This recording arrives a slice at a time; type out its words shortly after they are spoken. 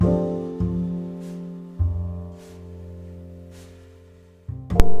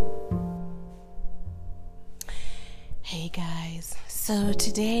So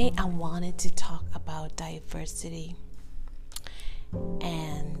today I wanted to talk about diversity,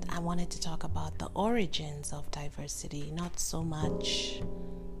 and I wanted to talk about the origins of diversity, not so much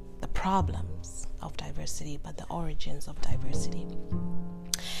the problems of diversity, but the origins of diversity.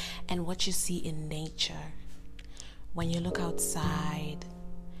 And what you see in nature, when you look outside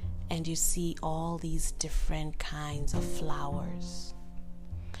and you see all these different kinds of flowers.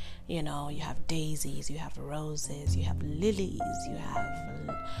 You know, you have daisies, you have roses, you have lilies, you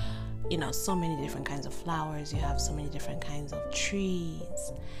have, so many different kinds of flowers. You have so many different kinds of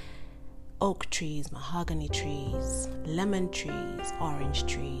trees, oak trees, mahogany trees, lemon trees, orange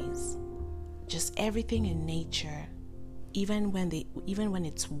trees, just everything in nature. Even when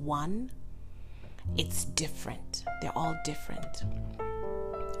it's one, it's different. They're all different.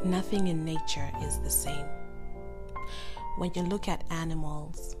 Nothing in nature is the same. When you look at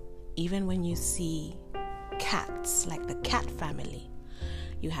animals, even when you see cats, like the cat family,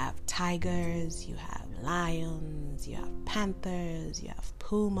 you have tigers, you have lions, you have panthers, you have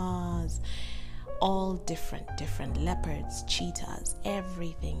pumas, all different leopards, cheetahs,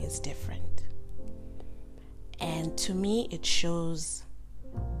 everything is different. And to me, it shows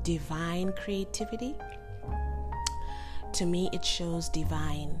divine creativity. To me, it shows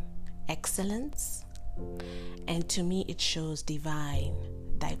divine excellence. And to me, it shows divine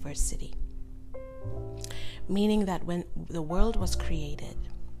diversity. Meaning that when the world was created,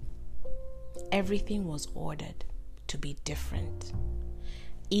 everything was ordered to be different.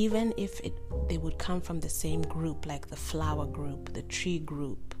 Even if they would come from the same group, like the flower group, the tree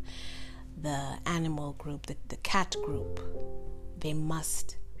group, the animal group, the cat group, they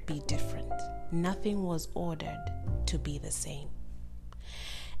must be different. Nothing was ordered to be the same.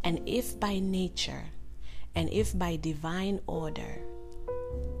 And if by nature and if by divine order,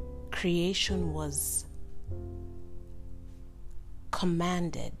 creation was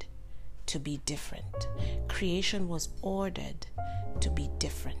commanded to be different, creation was ordered to be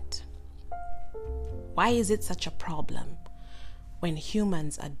different, why is it such a problem when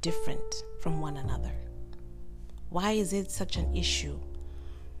humans are different from one another? Why is it such an issue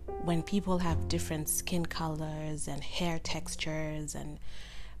when people have different skin colors and hair textures and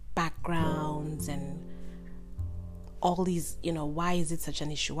backgrounds and all these, why is it such an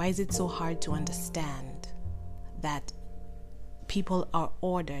issue? Why is it so hard to understand that people are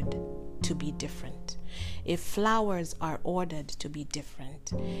ordered to be different? If flowers are ordered to be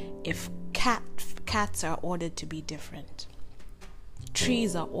different, if cats are ordered to be different,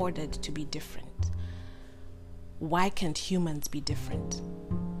 trees are ordered to be different, why can't humans be different?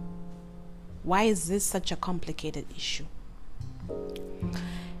 Why is this such a complicated issue?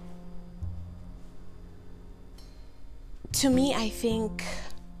 To me, I think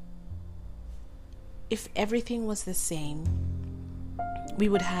if everything was the same,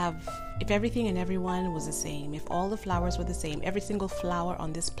 if everything and everyone was the same, if all the flowers were the same, every single flower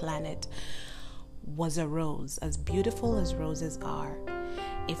on this planet was a rose, as beautiful as roses are,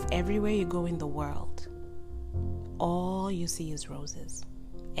 if everywhere you go in the world, all you see is roses.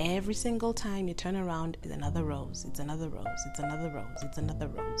 Every single time you turn around is another rose, it's another rose, it's another rose, it's another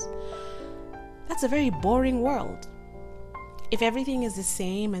rose. That's a very boring world. If everything is the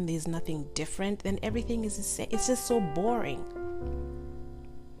same and there's nothing different, then everything is the same. It's just so boring.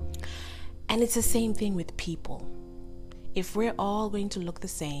 And it's the same thing with people. If we're all going to look the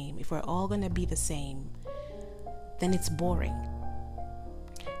same, if we're all going to be the same, then it's boring.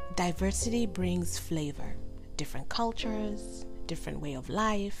 Diversity brings flavor. Different cultures, different way of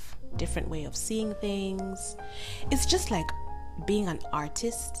life, different way of seeing things. It's just like being an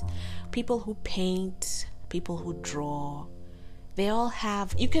artist. People who paint, people who draw, they all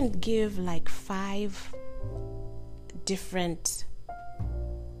have, you can give like 5 different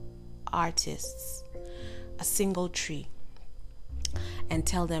artists a single tree and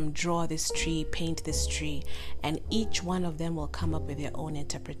tell them draw this tree, paint this tree, and each one of them will come up with their own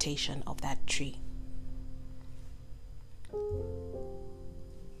interpretation of that tree.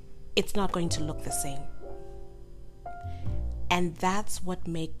 It's not going to look the same. And that's what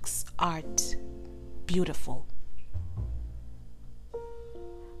makes art beautiful.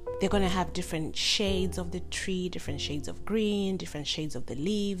 They're going to have different shades of the tree, different shades of green, different shades of the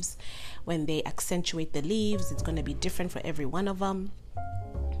leaves. When they accentuate the leaves, it's going to be different for every one of them.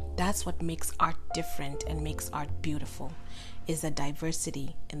 That's what makes art different and makes art beautiful, is the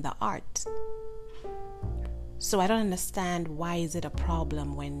diversity in the art. So I don't understand, why is it a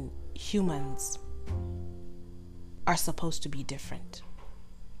problem when humans are supposed to be different?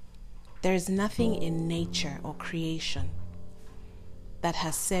 There is nothing in nature or creation that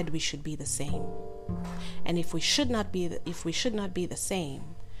has said we should be the same. And if we should not be the same,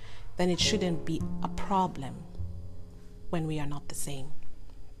 then it shouldn't be a problem when we are not the same.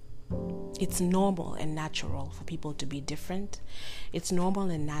 It's normal and natural for people to be different. It's normal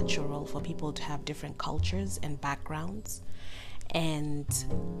and natural for people to have different cultures and backgrounds. And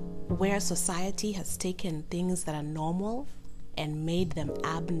where society has taken things that are normal and made them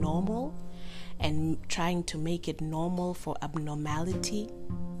abnormal, and trying to make it normal for abnormality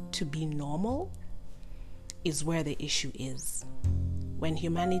to be normal, is where the issue is. When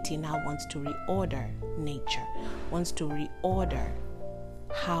humanity now wants to reorder nature, wants to reorder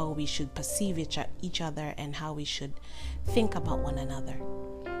how we should perceive each other and how we should think about one another.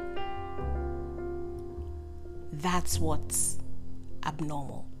 That's what's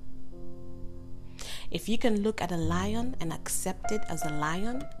abnormal. If you can look at a lion and accept it as a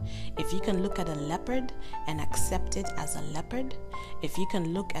lion, if you can look at a leopard and accept it as a leopard, if you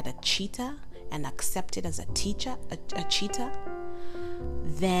can look at a cheetah and accept it as a cheetah,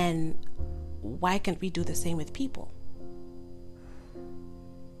 then why can't we do the same with people?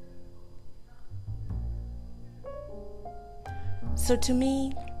 So to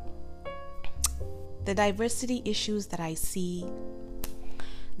me, the diversity issues that I see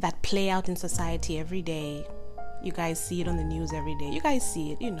that play out in society every day, you guys see it on the news every day. You guys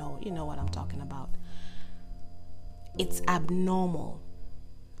see it, you know what I'm talking about. It's abnormal.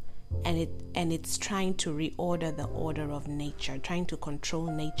 And it's trying to reorder the order of nature, trying to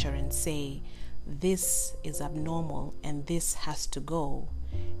control nature and say, this is abnormal and this has to go,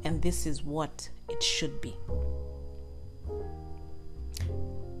 and this is what it should be.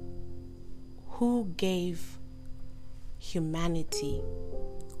 Who gave humanity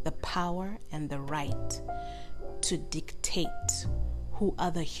the power and the right to dictate who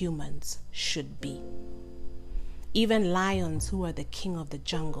other humans should be? Even lions, who are the king of the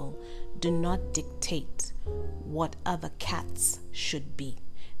jungle, do not dictate what other cats should be.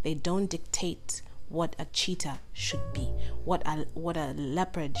 They don't dictate what a cheetah should be, what a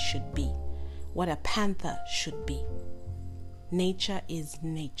leopard should be, what a panther should be. Nature is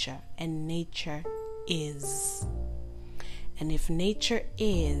nature, and nature is. And if nature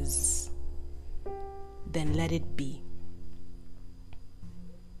is, then let it be.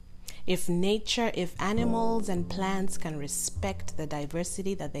 If animals and plants can respect the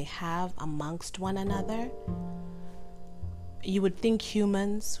diversity that they have amongst one another, you would think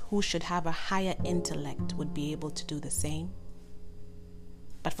humans who should have a higher intellect would be able to do the same.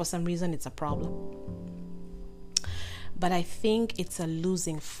 But for some reason, it's a problem. But I think it's a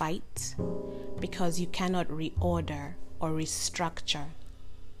losing fight, because you cannot reorder or restructure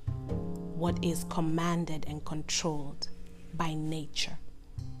what is commanded and controlled by nature.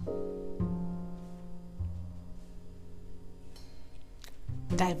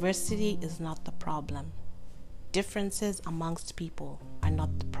 Diversity is not the problem. Differences amongst people are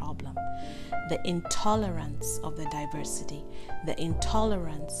not the problem. The intolerance of the diversity, the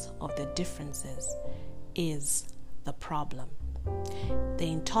intolerance of the differences is the problem. The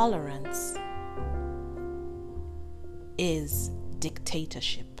intolerance is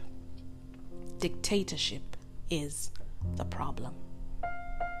dictatorship. Dictatorship is the problem.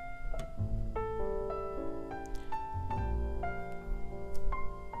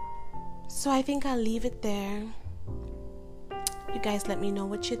 So I think I'll leave it there. You guys let me know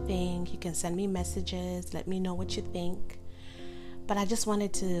what you think. You can send me messages. Let me know what you think. But I just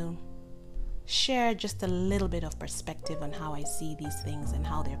wanted to share just a little bit of perspective on how I see these things and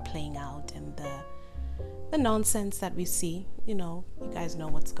how they're playing out, and the nonsense that we see. You guys know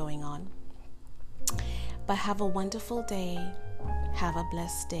what's going on. But have a wonderful day. Have a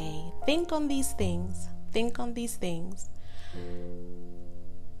blessed day. Think on these things. Think on these things.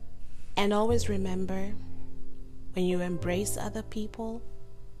 And always remember, when you embrace other people,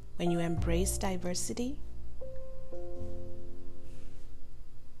 when you embrace diversity,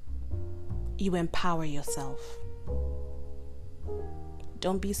 you empower yourself.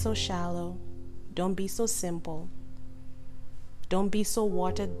 Don't be so shallow. Don't be so simple. Don't be so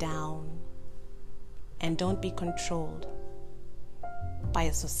watered down. And don't be controlled by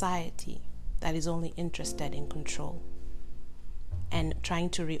a society that is only interested in control and trying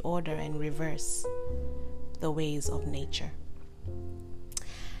to reorder and reverse the ways of nature.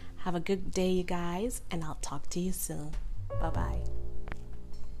 Have a good day, you guys, and I'll talk to you soon. Bye-bye.